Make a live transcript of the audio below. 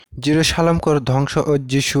জিরুসালামকর ধ্বংস ও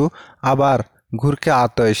যিশু আবার ঘুরকে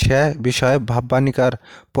আতয় সে বিষয়ে ভাববানিকার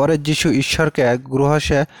পরে যিশু ঈশ্বরকে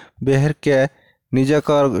গ্রহসে বেহেরকে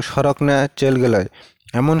নিজেকর সরকনে চেল গেল।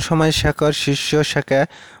 এমন সময় শেখর শিষ্য শেখে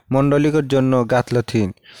মণ্ডলিকর জন্য গাতলথিন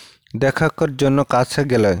দেখাকর জন্য কাছে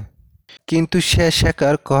গেল। কিন্তু সে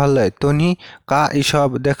শেখর कहले तोनी का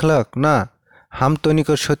इसब देखलक ना। हम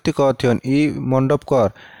तोनिकर सत्य कहथियन इ मंडप कर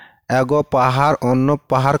एगो पहाड़ अन्य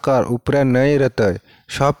पहाड़ कर ऊपरे नहीं रहते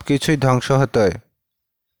सब किछुई ध्वंस होते।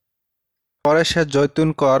 परे से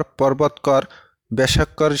जैतूनकर पर्वतकर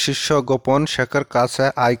बेशक्कर शिष्य गोपन शेखर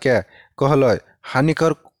काছে आइके कहल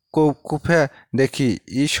हानिकर कूफे देखी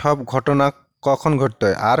इ सब घटना कखन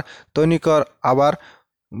घटते আর তনিকর আবার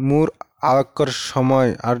मूर आकर समय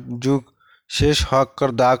আর যুগ শেষ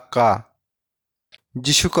হওয়ার দাগ কা।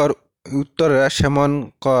 যিশুকর উত্তরে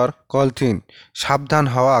সেমনকর কলথিন সাবধান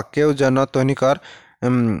হওয়া কেউ যেন তনিকর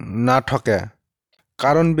না ঠকে,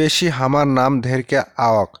 কারণ বেশি হামার নাম ধেরকে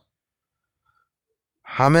আওক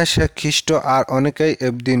হামে সে খ্রিস্ট আর অনেকেই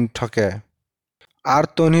এবদিন ঠকে। আর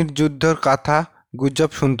তনির যুদ্ধের কথা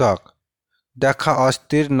গুজব শুনতক দেখা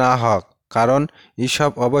অস্থির না হক, কারণ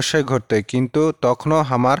ইসব অবশ্যই ঘটতে কিন্তু তখনও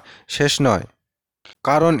হামার শেষ নয়।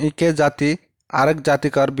 কারণ ইকে জাতি আরেক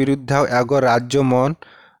জাতিকার বিরুদ্ধেও এগো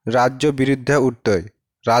রাজ্য বিরুদ্ধে উঠতে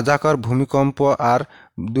রাজাকার ভূমিকম্প আর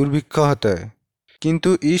দুর্ভিক্ষ হতে। কিন্তু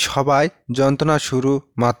ই সবাই যন্ত্রণা শুরু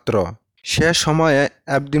মাত্র। সে সময়ে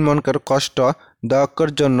একদিন মনকের কষ্ট দয়কর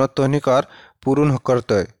জন্য তনিকর পূরণ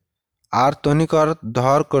করতে আর তনিকর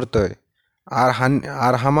ধর করতে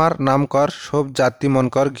আর হামার নামকর সব জাতি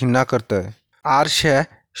মনকর ঘৃণা করতে। আর সে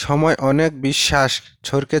সময় অনেক বিশ্বাস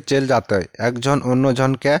ছড়কে চেল যাতে একজন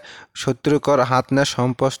অন্যজনকে শত্রুকর হাত নে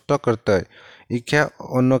সম্পষ্ট করতে ইকে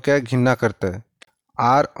অন্যকে ঘৃণা করতে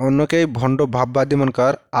আর অন্যকেই ভণ্ড ভাববাদী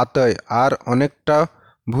মনকর আতয় আর অনেকটা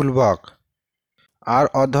ভুলবক আর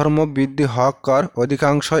অধর্ম বৃদ্ধি হক কর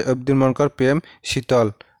অধিকাংশই অব্দিন মনকর প্রেম শীতল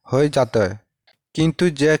হয়ে যাতে। কিন্তু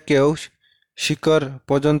যে কেউ শিকর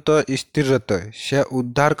পর্যন্ত স্থির রতে সে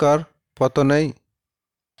উদ্ধার কর পতনেই।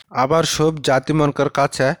 আবার সব জাতি মনকর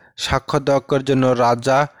কাছে সাক্ষ্য দেওয়ার জন্য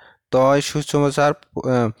রাজা তয় সুসমাচার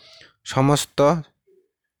সমস্ত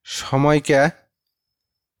সময়কে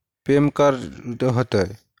প্রেম কর হতে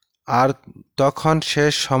আর তখন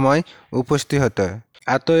শেষ সময় উপস্থিত হতে।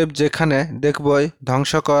 এতএব যেখানে দেখবই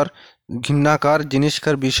ধ্বংসকর ঘৃণাকর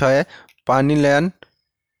জিনিসকর বিষয়ে পানিলেন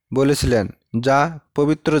বলেছিলেন যা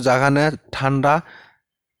পবিত্র জাগানে ঠান্ডা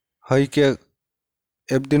হইকে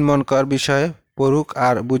এবদিন মনকর বিষয়ে পড়ুক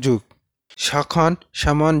আর বুঝুক। সখন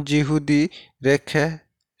সেমন জিহুদি রেখে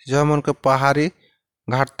যেমনকে পাহাড়ি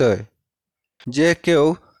ঘাটতে যে কেউ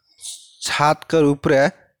ছাদকর উপরে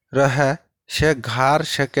রহে সে ঘর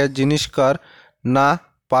সেকে জিনিস কর না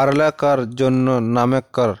পারলে কর জন্য নামে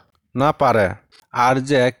কর না পারে। আর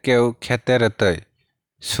যে কেউ খেতে রেতে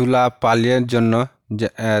সুলা পালিয়ের জন্য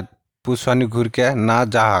পুষ্পানি ঘুরকে না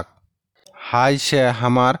যাহাক হাই সে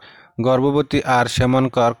হামার গর্ভবতী আর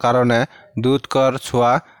সেমনকর কারণে দুধ কর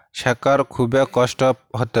ছোঁয়া সেকর খুবই কষ্ট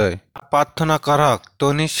হতে। প্রার্থনা করক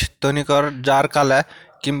তনিকর যার কালে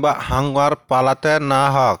কিংবা হাঙ্গার পালাতে না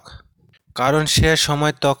হক, কারণ সে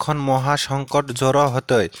সময় তখন মহা সংকট জড়ো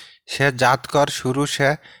হতে সে জাতকর শুরু সে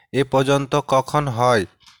এ পর্যন্ত কখন হয়।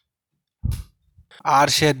 আর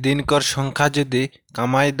সে দিনকর সংখ্যা যদি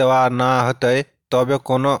কামাই দেওয়া না হতে তবে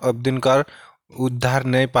কোনো অবদিনকর উদ্ধার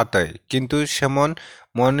নেই পাতে। কিন্তু সেমন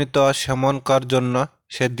মনোনীত সেমনকর জন্য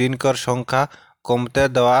সে দিনকর সংখ্যা কমতে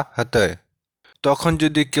দেওয়া হতে। তখন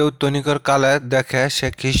যদি কেউ তনিকর কালে দেখে সে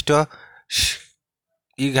খ্রিস্ট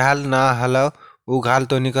ইঘাল না হলেও উঘাল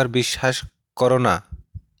তনিকর বিশ্বাস করো না,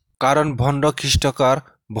 কারণ ভণ্ড খ্রিস্টকর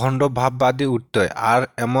ভণ্ড ভাববাদী উঠতে আর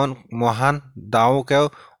এমন মহান দাওকেও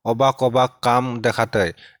অবাক কাম দেখাতে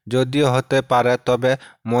যদিও হতে পারে তবে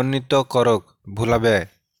মনোনীত করক ভুলাবে।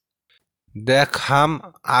 দেখ হাম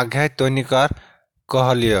আগে তনিকর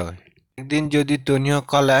কহলিয় একদিন যদি তনিও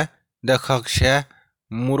কলে দেখক সে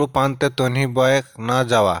মুরু পান্তে তনি বয়ে না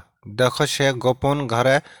যাওয়া দেখো সে গোপন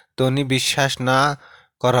ঘরে তনি বিশ্বাস না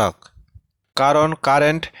করক, কারণ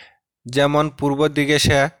কারেন্ট যেমন পূর্ব দিকে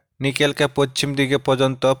সে নিকেলকে পশ্চিম দিকে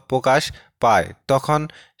পর্যন্ত প্রকাশ পায় তখন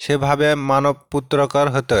সেভাবে মানব পুত্রকর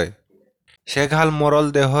হতে সেঘাল মরল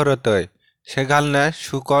দেহ হতে সেঘাল নে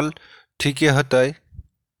শুকল ঠিকই হতে।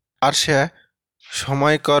 আর সে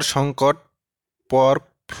সময়কর সংকট পর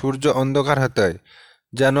সূর্য অন্ধকার হতে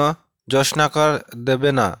যেন জ্যোৎস্নাকর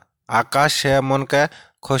দেবে না আকাশ সে মনকে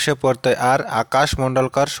খসে পড়তে আর আকাশ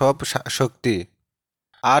মণ্ডলকর সব শক্তি।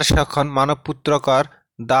 আর সখন মানবপুত্রকর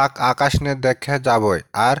দাগ আকাশ নে দেখে যাবই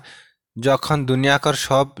আর যখন দুনিয়াকর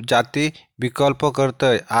সব জাতি বিকল্প করতে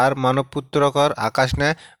আর মানবপুত্রকর আকাশ নে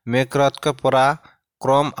মেঘরথকে পড়া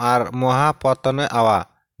ক্রম আর মহাপতনে আওয়া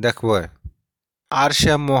দেখবে। আর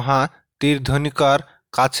সে মহা তীরধ্বনিকর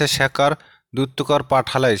কাছে শেখর দূতকর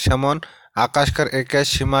পাঠালে সেমন আকাশকর একে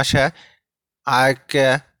সীমা সে আয়কে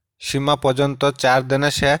সীমা পর্যন্ত 4 দিনে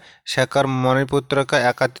সে শেখর মণিপুত্রকে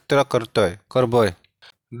একাত্রিত করবে।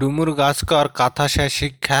 ডুমুর গাছকর কথা সে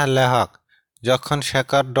শিক্ষা লেহক যখন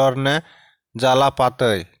শেখর ডরনে জ্বালা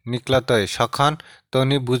পাতই নিকলতই সখন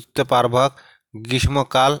তনি বুঝতে পারবক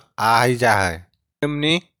গ্রীষ্মকাল আই যাহাই।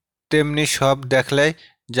 তেমনি তেমনি সব দেখলেই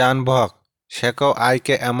জানবক সেকেও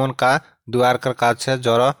আইকে এমন কা দুয়ারকার কাছে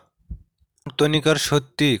জড় তনিকর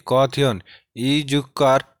সত্যি কথিয়ন ই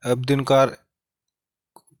যুগকর অবদিনকর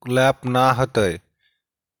ল্যাপ না হতই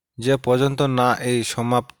যে পর্যন্ত না এই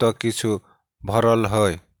সমাপ্ত কিছু ভরল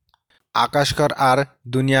হয়। আকাশকর আর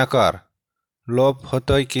দুনিয়াকর লোভ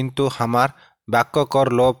হতই কিন্তু হামার বাক্যকর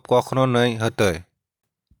লোভ কখনো নই হতই।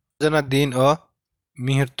 জানা দিন ও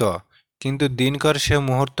মুহূর্ত কিন্তু দিনকর সে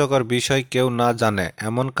মুহূর্তকর বিষয় কেউ না জানে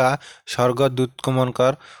এমন কা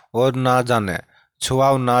স্বর্গদূতকমনকর ও না জানে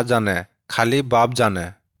ছোঁয়াও না জানে খালি বাপ জানে।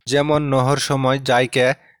 যেমন নহর সময় যাইকে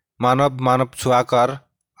মানব মানব ছোঁয়াকর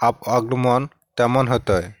আগমন তেমন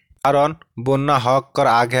হতই। কারণ বন্যা হক কর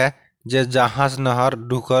আগে যে জাহাজ নহর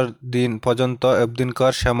ঢুকর দিন পর্যন্ত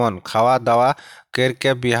অবদিনকর সেমন খাওয়া দাওয়া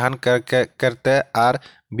কেরকে বিহান করতে আর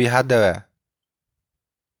বিহা দেবে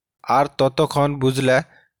আর ততক্ষণ বুঝলে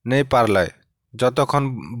নেই পারলে যতক্ষণ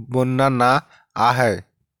বন্যা না আহে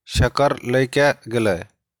শেকর লইকে গেলে।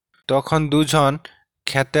 তখন দুজন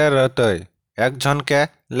খেতে রতই একজনকে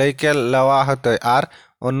লইকে লওয়া হতই আর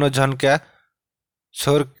অন্যজনকে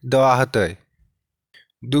সর দেওয়া হতই।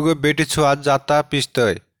 দুগো বেটি ছোঁয়া যাতা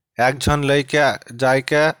পিসতই একজন লইকে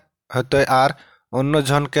যাইকে হতই আর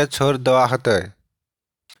অন্যজনকে ছোড় দেওয়া হতই।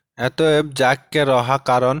 এতএব যাককে রহা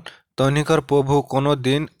কারণ তনিকর প্রভু কোনো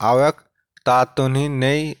দিন আওয়েক তা তনি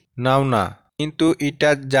নেই নাও না কিন্তু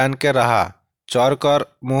ইটা জানকে রাহা চরকর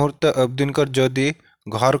মুহূর্তে অবদিনকর যদি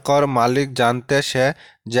ঘরকর মালিক জানতে সে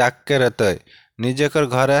যাককে রেতই নিজেকর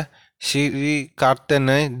ঘরে সিঁড়ি কাটতে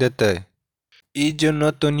নেই দেতে। এই জন্য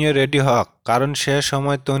তনিও রেডি হক কারণ সে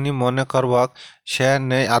সময় তনি মনে করবক সে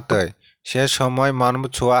নেই আতই সে সময় মানব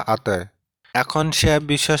ছোঁয়া আতই। এখন সে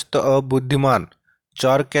বিশ্বস্ত ও বুদ্ধিমান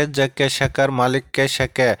চরকে যেকে শেখর মালিককে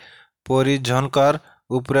শেখে পরিজনকর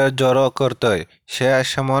উপরে জড়ো করতই সে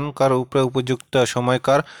সেমনকর উপরে উপযুক্ত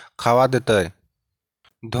সময়কর খাওয়া দিতই।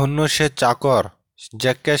 ধন্য সে চাকর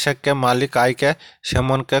যেকে সেকে মালিক আইকে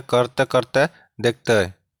সেমনকে করতে করতে দেখতই।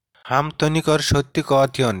 হাম তনিকর সত্যি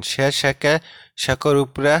কথিয়ন সে সেকে শেখর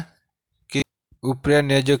উপরে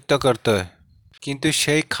নিযুক্ত করতই কিন্তু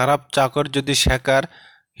সেই খারাপ চাকর যদি শেখর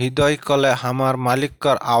হৃদয় কলে হামার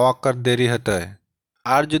মালিককর আওয়াকর দেরি হতই।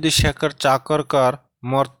 আর যদি শেখর চাকর কর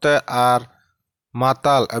মরতে আর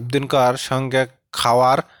মাতাল অবদিনকর সঙ্গে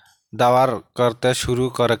খাওয়ার দাওয়ার করতে শুরু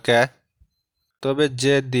করকে তবে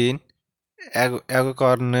যে দিন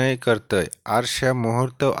এককর নেই করতই আর সে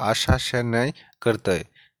মুহূর্তেও আশা সে নেই করতই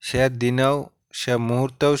সে দিনেও সে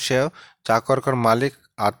মুহূর্তেও সে চাকরকর মালিক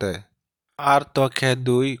আতে। আর তখে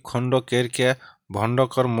দুই খণ্ড কেরকে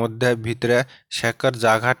ভণ্ডকর মধ্যে ভিতরে শেখর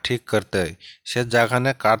জাগা ঠিক করতই সে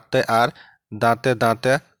জাগানে কাটতে আর দাঁতে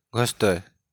দাঁতে ঘষতই।